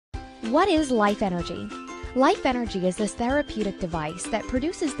What is Life Energy? Life Energy is this therapeutic device that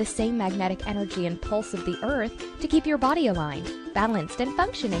produces the same magnetic energy and pulse of the Earth to keep your body aligned, balanced, and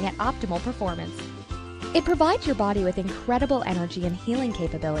functioning at optimal performance. It provides your body with incredible energy and healing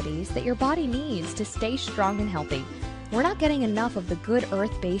capabilities that your body needs to stay strong and healthy. We're not getting enough of the good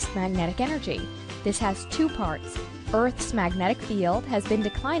Earth-based magnetic energy. This has two parts. Earth's magnetic field has been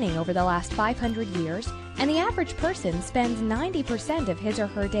declining over the last 500 years, and the average person spends 90% of his or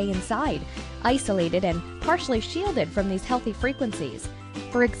her day inside, isolated and partially shielded from these healthy frequencies.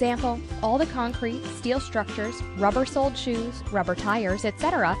 For example, all the concrete, steel structures, rubber-soled shoes, rubber tires,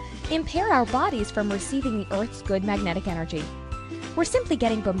 etc. impair our bodies from receiving the Earth's good magnetic energy. We're simply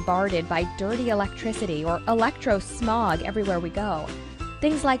getting bombarded by dirty electricity or electro-smog everywhere we go.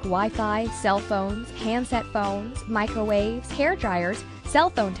 Things like Wi-Fi, cell phones, handset phones, microwaves, hair dryers, cell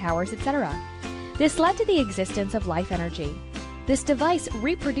phone towers, etc. This led to the existence of Life Energy. This device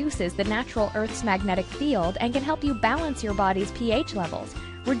reproduces the natural Earth's magnetic field and can help you balance your body's pH levels,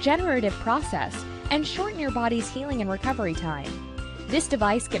 regenerative process, and shorten your body's healing and recovery time. This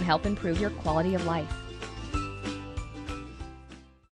device can help improve your quality of life.